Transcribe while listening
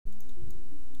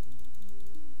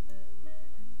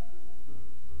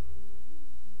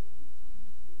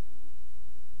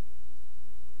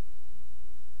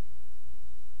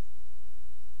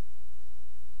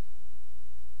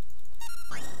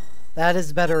That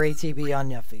is better ATB on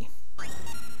Yuffie.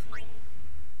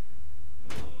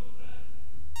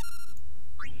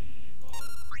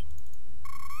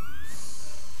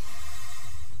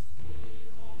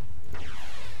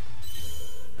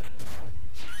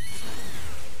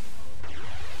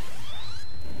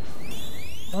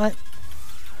 What?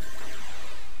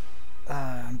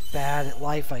 I'm bad at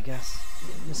life, I guess.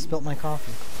 Just spilt my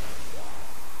coffee.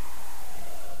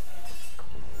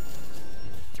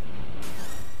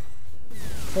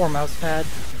 Poor mouse pad.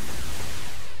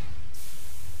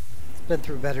 It's been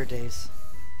through better days.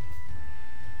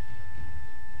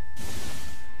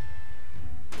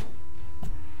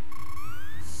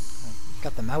 I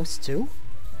got the mouse too?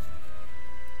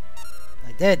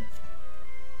 I did.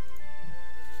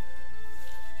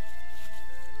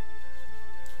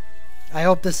 I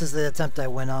hope this is the attempt I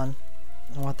went on.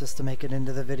 I want this to make it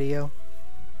into the video.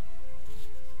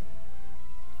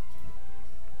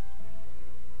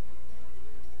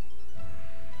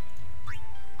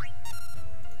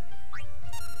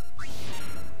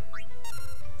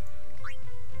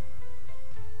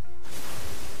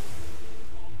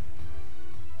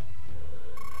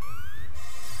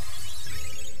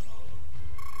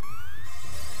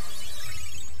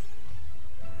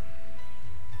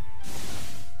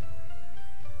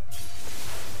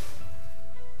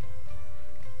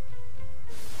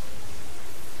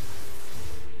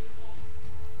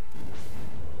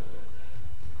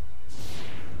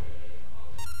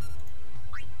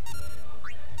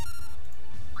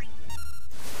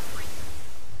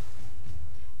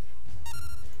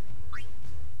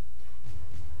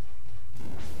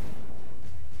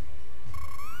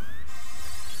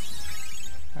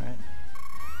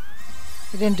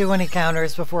 He didn't do any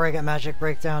counters before I got Magic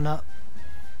Breakdown up.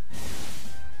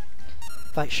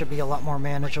 Fight should be a lot more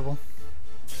manageable.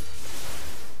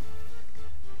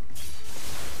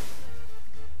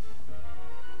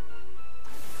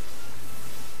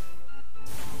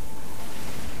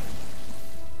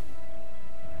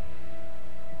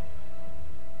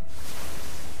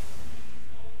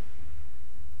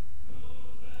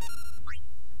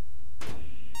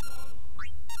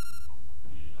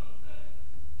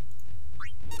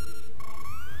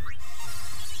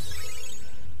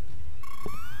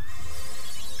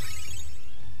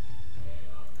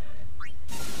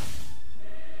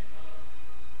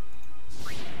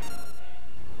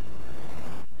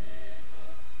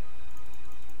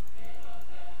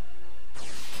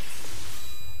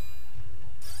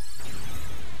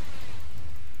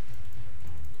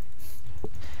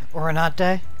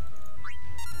 Rubicante.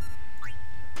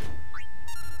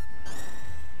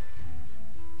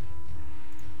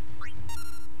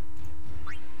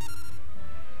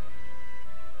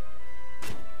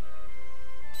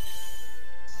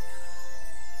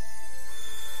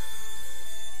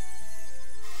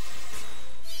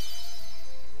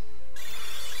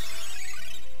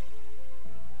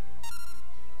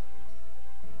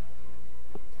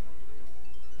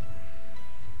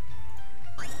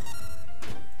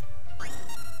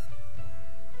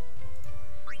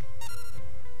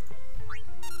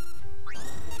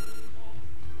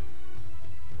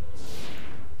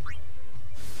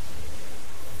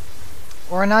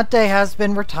 Ornate has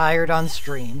been retired on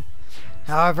stream.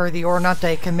 However, the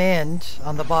Ornate command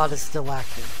on the bot is still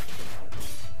active.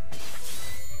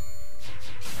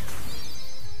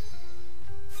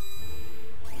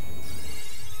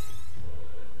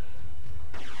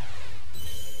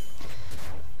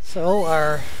 So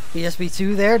our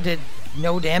BSB2 there did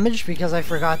no damage because I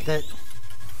forgot that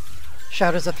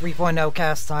Shadow's a 3.0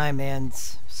 cast time and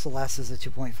Celeste is a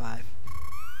 2.5.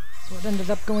 So it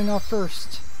ended up going off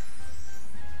first.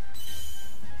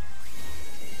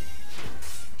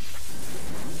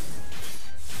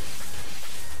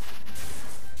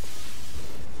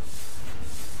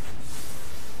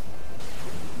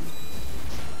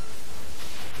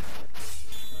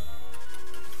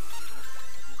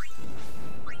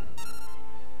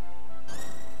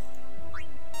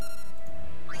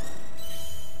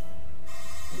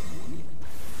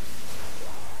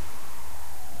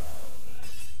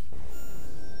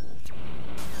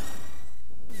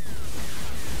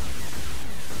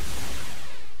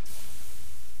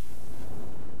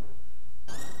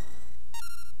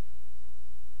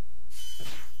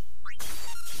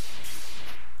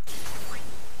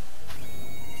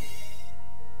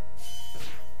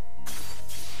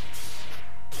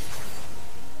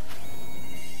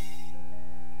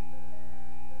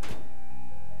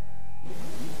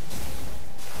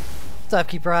 What's up,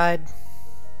 Keep Ride?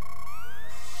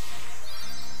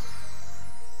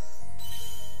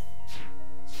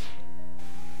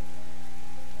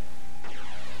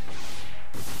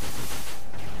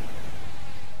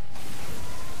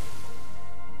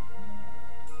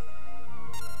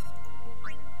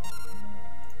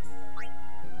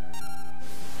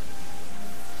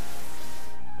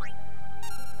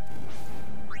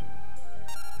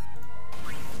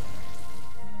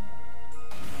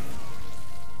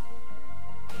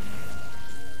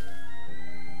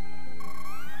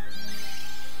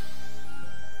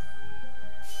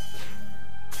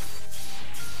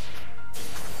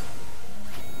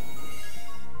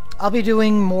 I'll be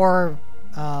doing more,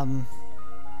 you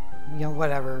know,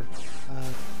 whatever,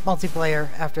 multiplayer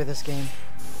after this game.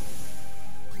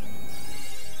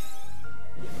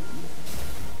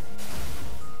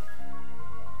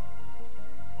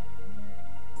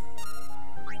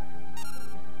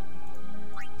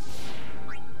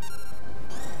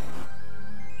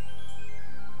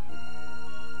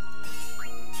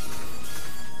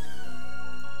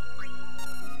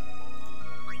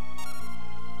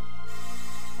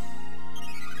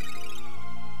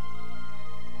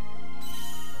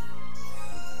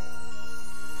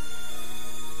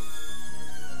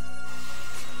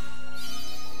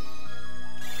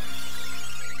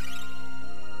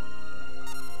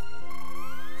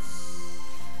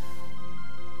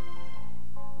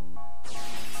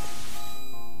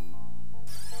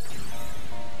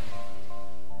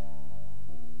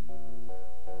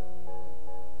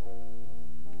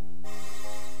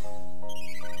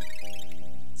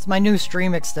 It's my new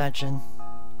stream extension.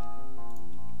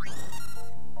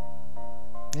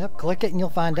 Yep, click it and you'll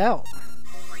find out.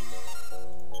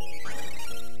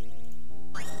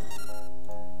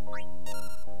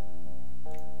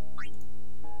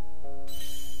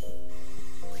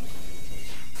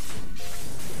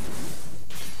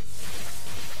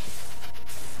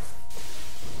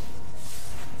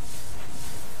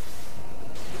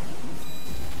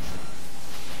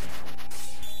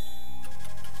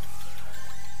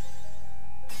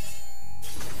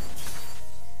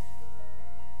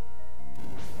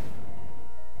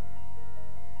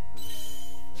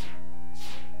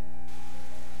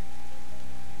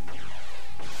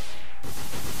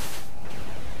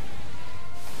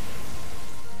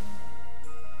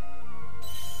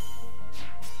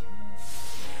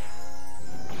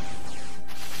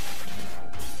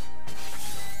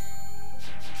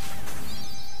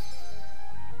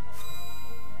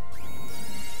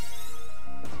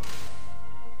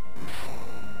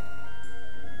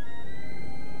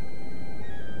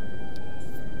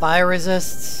 Fire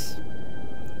resists.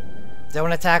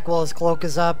 Don't attack while his cloak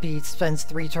is up. He spends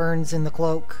 3 turns in the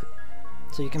cloak.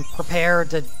 So you can prepare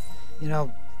to, you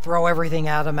know, throw everything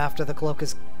at him after the cloak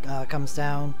is, comes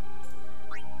down.